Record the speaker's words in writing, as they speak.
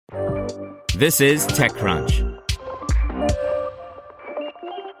This is TechCrunch.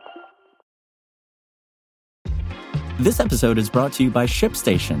 This episode is brought to you by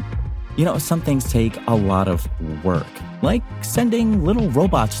ShipStation. You know, some things take a lot of work, like sending little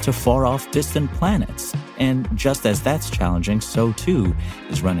robots to far-off distant planets. And just as that's challenging, so too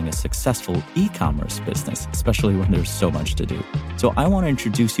is running a successful e-commerce business, especially when there's so much to do. So I want to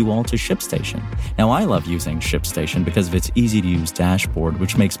introduce you all to ShipStation. Now, I love using ShipStation because of its easy-to-use dashboard,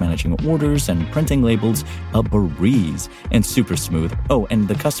 which makes managing orders and printing labels a breeze and super smooth. Oh, and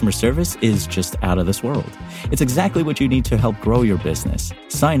the customer service is just out of this world. It's exactly what you need to help grow your business.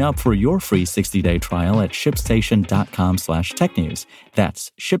 Sign up for your free 60-day trial at shipstation.com/technews.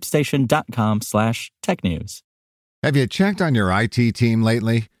 That's shipstation.com/technews. Have you checked on your IT team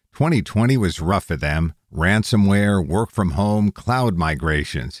lately? 2020 was rough for them. Ransomware, work from home, cloud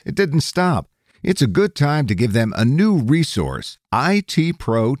migrations. It didn't stop. It's a good time to give them a new resource, IT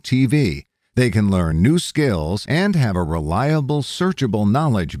Pro TV. They can learn new skills and have a reliable, searchable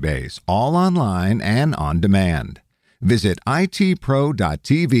knowledge base, all online and on demand. Visit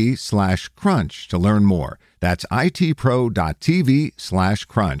itpro.tv/crunch to learn more. That's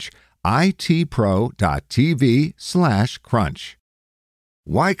itpro.tv/crunch. itpro.tv/crunch.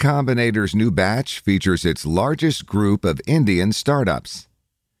 Y Combinator's new batch features its largest group of Indian startups.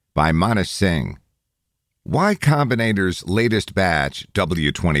 By Manish Singh. Y Combinator's latest batch,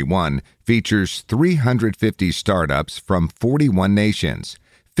 W21, features 350 startups from 41 nations.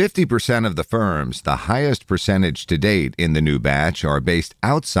 50% of the firms, the highest percentage to date in the new batch, are based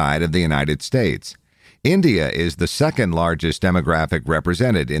outside of the United States. India is the second largest demographic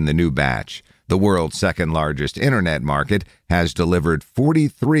represented in the new batch. The world's second largest internet market has delivered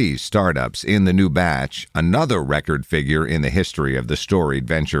 43 startups in the new batch, another record figure in the history of the storied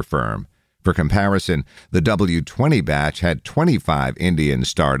venture firm. For comparison, the W20 batch had 25 Indian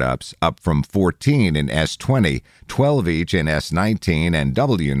startups, up from 14 in S20, 12 each in S19 and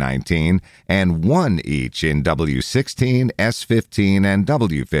W19, and 1 each in W16, S15, and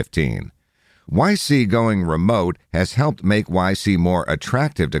W15. YC going remote has helped make YC more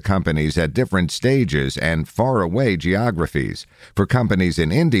attractive to companies at different stages and faraway geographies. For companies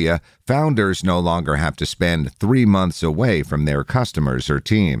in India, founders no longer have to spend 3 months away from their customers or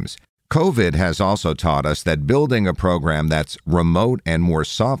teams. COVID has also taught us that building a program that's remote and more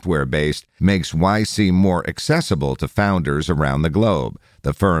software-based makes YC more accessible to founders around the globe,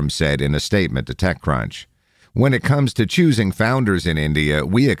 the firm said in a statement to TechCrunch. When it comes to choosing founders in India,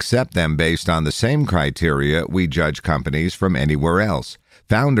 we accept them based on the same criteria we judge companies from anywhere else.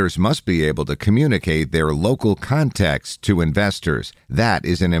 Founders must be able to communicate their local context to investors. That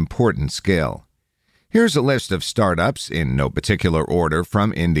is an important skill. Here's a list of startups, in no particular order,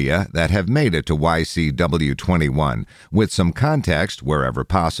 from India that have made it to YCW21, with some context, wherever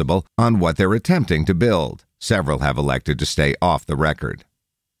possible, on what they're attempting to build. Several have elected to stay off the record.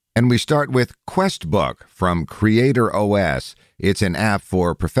 And we start with QuestBook from Creator OS. It's an app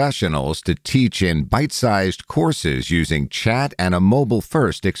for professionals to teach in bite-sized courses using chat and a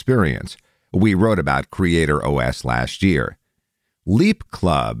mobile-first experience. We wrote about Creator OS last year. Leap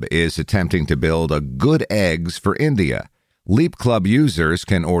Club is attempting to build a good eggs for India. Leap Club users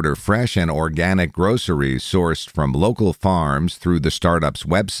can order fresh and organic groceries sourced from local farms through the startup's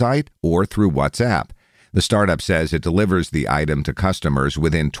website or through WhatsApp. The startup says it delivers the item to customers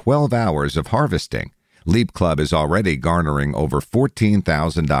within 12 hours of harvesting. Leap Club is already garnering over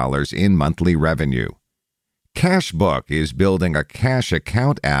 $14,000 in monthly revenue. Cashbook is building a cash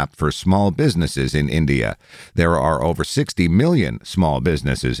account app for small businesses in India. There are over 60 million small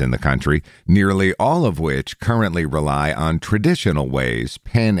businesses in the country, nearly all of which currently rely on traditional ways,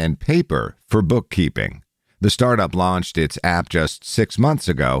 pen and paper, for bookkeeping. The startup launched its app just 6 months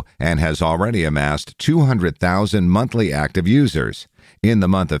ago and has already amassed 200,000 monthly active users. In the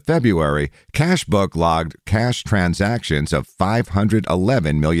month of February, Cashbook logged cash transactions of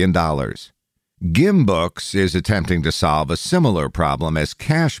 $511 million. Gimbooks is attempting to solve a similar problem as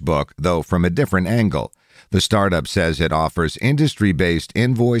Cashbook, though from a different angle. The startup says it offers industry-based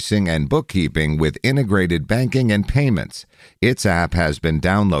invoicing and bookkeeping with integrated banking and payments. Its app has been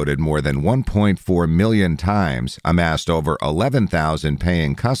downloaded more than 1.4 million times, amassed over 11,000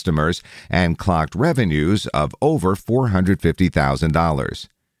 paying customers, and clocked revenues of over $450,000.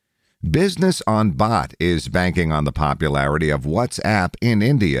 Business on Bot is banking on the popularity of WhatsApp in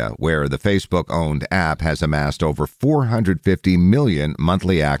India, where the Facebook-owned app has amassed over 450 million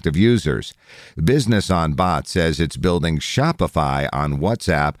monthly active users. Business on Bot says it's building Shopify on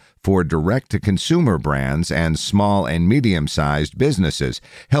WhatsApp for direct-to-consumer brands and small and medium-sized businesses,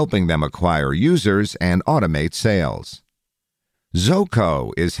 helping them acquire users and automate sales.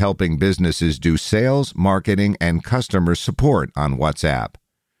 Zoco is helping businesses do sales, marketing, and customer support on WhatsApp.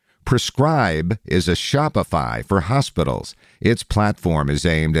 Prescribe is a Shopify for hospitals. Its platform is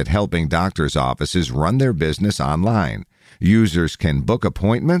aimed at helping doctors' offices run their business online. Users can book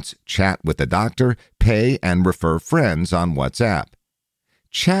appointments, chat with the doctor, pay, and refer friends on WhatsApp.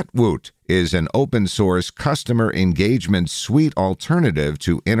 Chatwoot is an open-source customer engagement suite alternative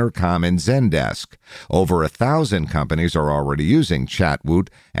to Intercom and Zendesk. Over 1,000 companies are already using Chatwoot,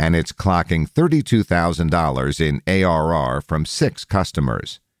 and it's clocking $32,000 in ARR from 6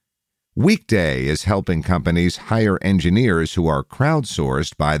 customers. Weekday is helping companies hire engineers who are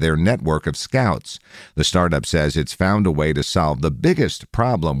crowdsourced by their network of scouts. The startup says it's found a way to solve the biggest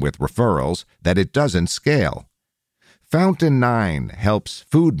problem with referrals, that it doesn't scale. Fountain 9 helps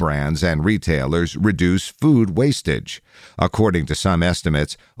food brands and retailers reduce food wastage. According to some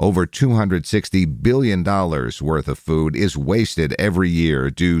estimates, over $260 billion worth of food is wasted every year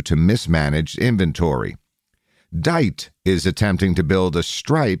due to mismanaged inventory. Dite is attempting to build a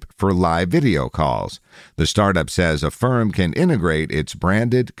Stripe for live video calls. The startup says a firm can integrate its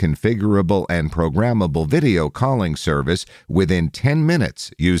branded, configurable, and programmable video calling service within 10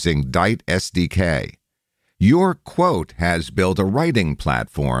 minutes using Dite SDK. Your Quote has built a writing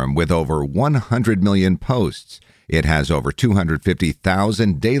platform with over 100 million posts. It has over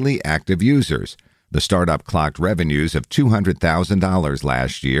 250,000 daily active users. The startup clocked revenues of $200,000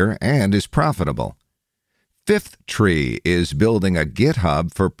 last year and is profitable. Fifth Tree is building a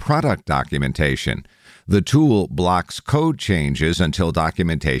GitHub for product documentation. The tool blocks code changes until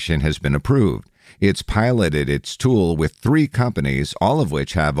documentation has been approved. It's piloted its tool with 3 companies, all of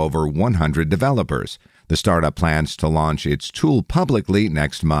which have over 100 developers. The startup plans to launch its tool publicly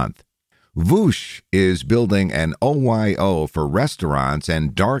next month. Whoosh is building an OYO for restaurants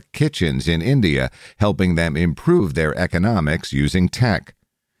and dark kitchens in India, helping them improve their economics using tech.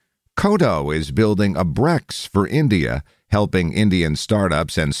 Kodo is building a Brex for India, helping Indian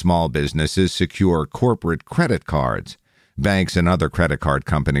startups and small businesses secure corporate credit cards. Banks and other credit card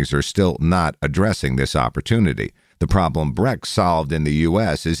companies are still not addressing this opportunity. The problem Brex solved in the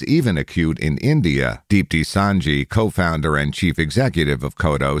U.S. is even acute in India, Deepti Sanji, co-founder and chief executive of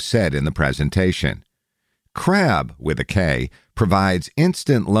Kodo, said in the presentation. Crab, with a K, provides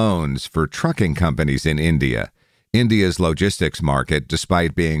instant loans for trucking companies in India. India's logistics market,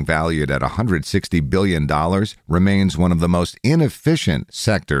 despite being valued at $160 billion, remains one of the most inefficient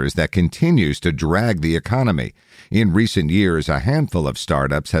sectors that continues to drag the economy. In recent years, a handful of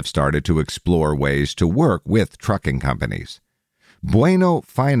startups have started to explore ways to work with trucking companies. Bueno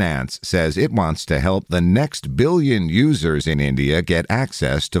Finance says it wants to help the next billion users in India get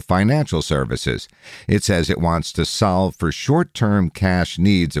access to financial services. It says it wants to solve for short-term cash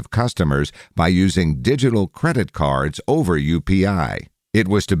needs of customers by using digital credit cards over UPI. It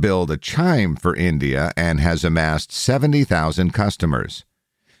was to build a Chime for India and has amassed 70,000 customers.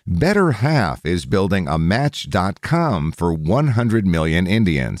 Better Half is building a Match.com for 100 million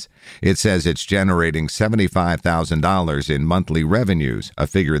Indians. It says it's generating $75,000 in monthly revenues, a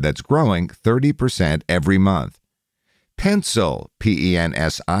figure that's growing 30% every month. Pencil,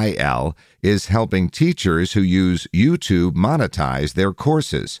 Pensil, is helping teachers who use YouTube monetize their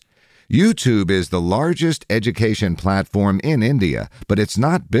courses. YouTube is the largest education platform in India, but it's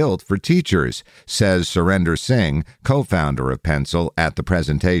not built for teachers, says Surinder Singh, co-founder of Pencil, at the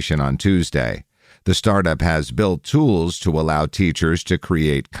presentation on Tuesday. The startup has built tools to allow teachers to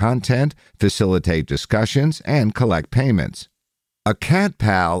create content, facilitate discussions, and collect payments. A Cat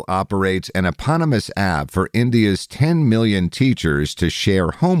Pal operates an eponymous app for India's 10 million teachers to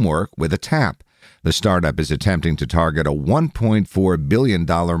share homework with a tap. The startup is attempting to target a $1.4 billion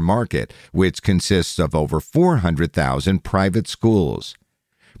market, which consists of over 400,000 private schools.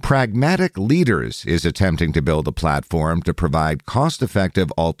 Pragmatic Leaders is attempting to build a platform to provide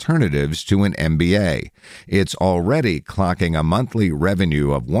cost-effective alternatives to an MBA. It's already clocking a monthly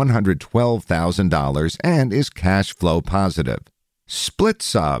revenue of $112,000 and is cash flow positive.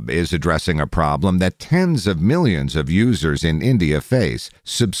 SplitSub is addressing a problem that tens of millions of users in India face: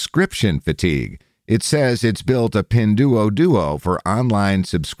 subscription fatigue. It says it's built a Pinduoduo for online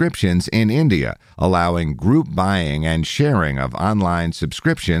subscriptions in India, allowing group buying and sharing of online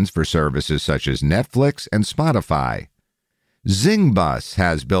subscriptions for services such as Netflix and Spotify. Zingbus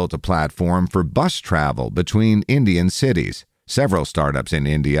has built a platform for bus travel between Indian cities. Several startups in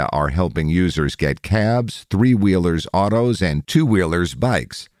India are helping users get cabs, three-wheelers autos, and two-wheelers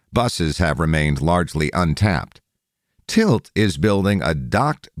bikes. Buses have remained largely untapped. Tilt is building a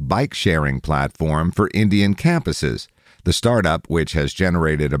docked bike-sharing platform for Indian campuses. The startup, which has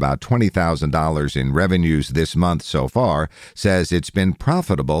generated about $20,000 in revenues this month so far, says it's been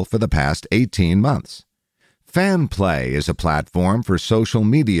profitable for the past 18 months. FanPlay is a platform for social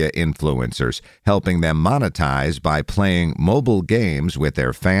media influencers, helping them monetize by playing mobile games with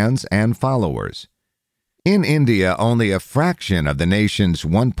their fans and followers. In India, only a fraction of the nation's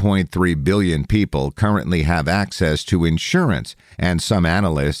 1.3 billion people currently have access to insurance, and some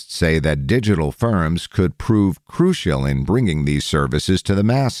analysts say that digital firms could prove crucial in bringing these services to the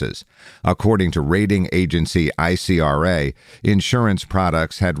masses. According to rating agency ICRA, insurance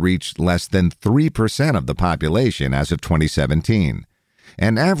products had reached less than 3% of the population as of 2017.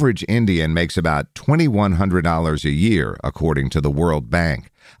 An average Indian makes about $2,100 a year, according to the World Bank.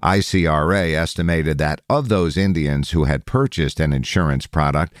 ICRA estimated that of those Indians who had purchased an insurance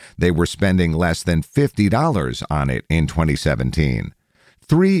product, they were spending less than $50 on it in 2017.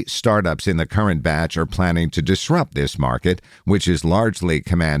 3 startups in the current batch are planning to disrupt this market, which is largely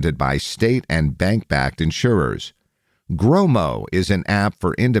commanded by state and bank-backed insurers. Gromo is an app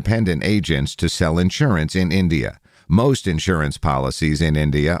for independent agents to sell insurance in India. Most insurance policies in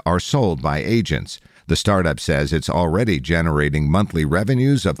India are sold by agents. The startup says it's already generating monthly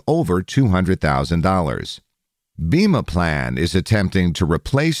revenues of over $200,000. Bima Plan is attempting to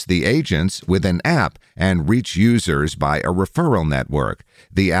replace the agents with an app and reach users by a referral network.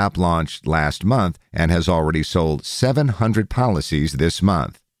 The app launched last month and has already sold 700 policies this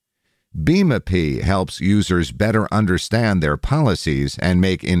month. Bima P helps users better understand their policies and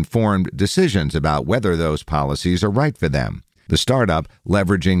make informed decisions about whether those policies are right for them. The startup,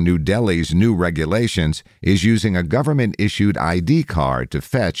 leveraging New Delhi's new regulations, is using a government-issued ID card to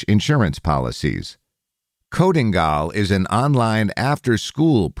fetch insurance policies. Codingal is an online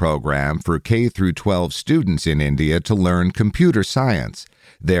after-school program for K-12 students in India to learn computer science.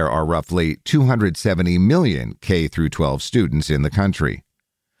 There are roughly 270 million K-12 students in the country.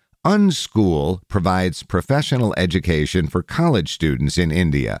 Unschool provides professional education for college students in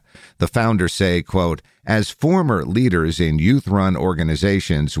India. The founders say, quote, "As former leaders in youth-run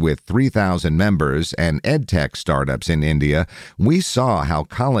organizations with 3,000 members and edtech startups in India, we saw how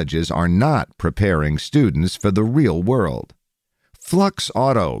colleges are not preparing students for the real world." Flux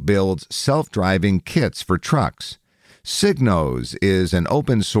Auto builds self-driving kits for trucks. Signos is an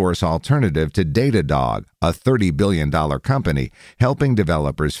open-source alternative to Datadog, a $30 billion company, helping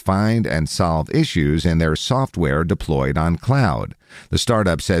developers find and solve issues in their software deployed on cloud. The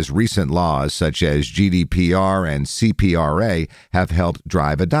startup says recent laws such as GDPR and CPRA have helped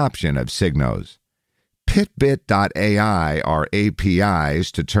drive adoption of Signos. Pitbit.ai are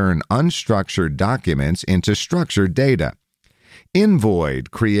APIs to turn unstructured documents into structured data.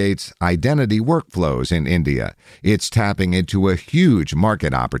 Invoid creates identity workflows in India. It's tapping into a huge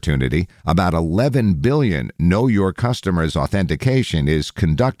market opportunity. About 11 billion Know Your Customers authentication is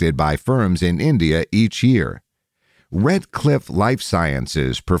conducted by firms in India each year. Redcliffe Life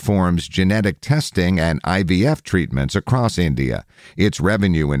Sciences performs genetic testing and IVF treatments across India. Its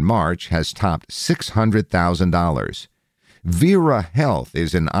revenue in March has topped $600,000. Vera Health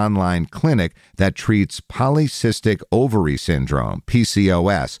is an online clinic that treats polycystic ovary syndrome,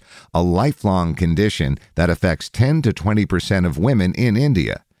 PCOS, a lifelong condition that affects 10 to 20% of women in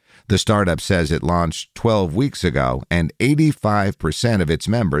India. The startup says it launched 12 weeks ago, and 85% of its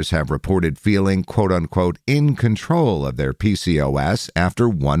members have reported feeling, quote-unquote, in control of their PCOS after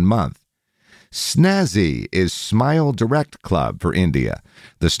 1 month. Snazzy is Smile Direct Club for India.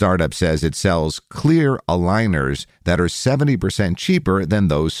 The startup says it sells clear aligners that are 70% cheaper than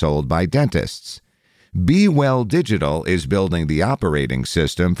those sold by dentists. Be Well Digital is building the operating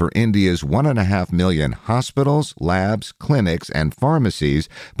system for India's 1.5 million hospitals, labs, clinics, and pharmacies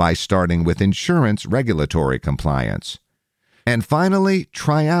by starting with insurance regulatory compliance. And finally,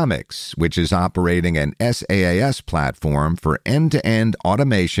 Triamics, which is operating an SaaS platform for end-to-end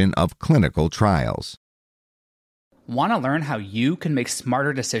automation of clinical trials. Want to learn how you can make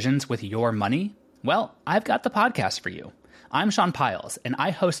smarter decisions with your money? Well, I've got the podcast for you. I'm Sean Piles, and I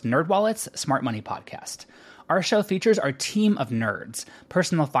host NerdWallet's Smart Money Podcast. Our show features our team of nerds,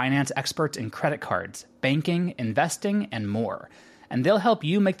 personal finance experts in credit cards, banking, investing, and more. And they'll help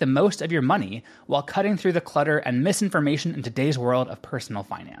you make the most of your money while cutting through the clutter and misinformation in today's world of personal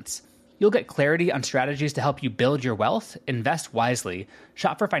finance. You'll get clarity on strategies to help you build your wealth, invest wisely,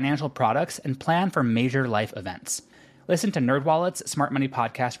 shop for financial products, and plan for major life events. Listen to NerdWallet's Smart Money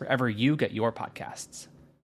Podcast wherever you get your podcasts.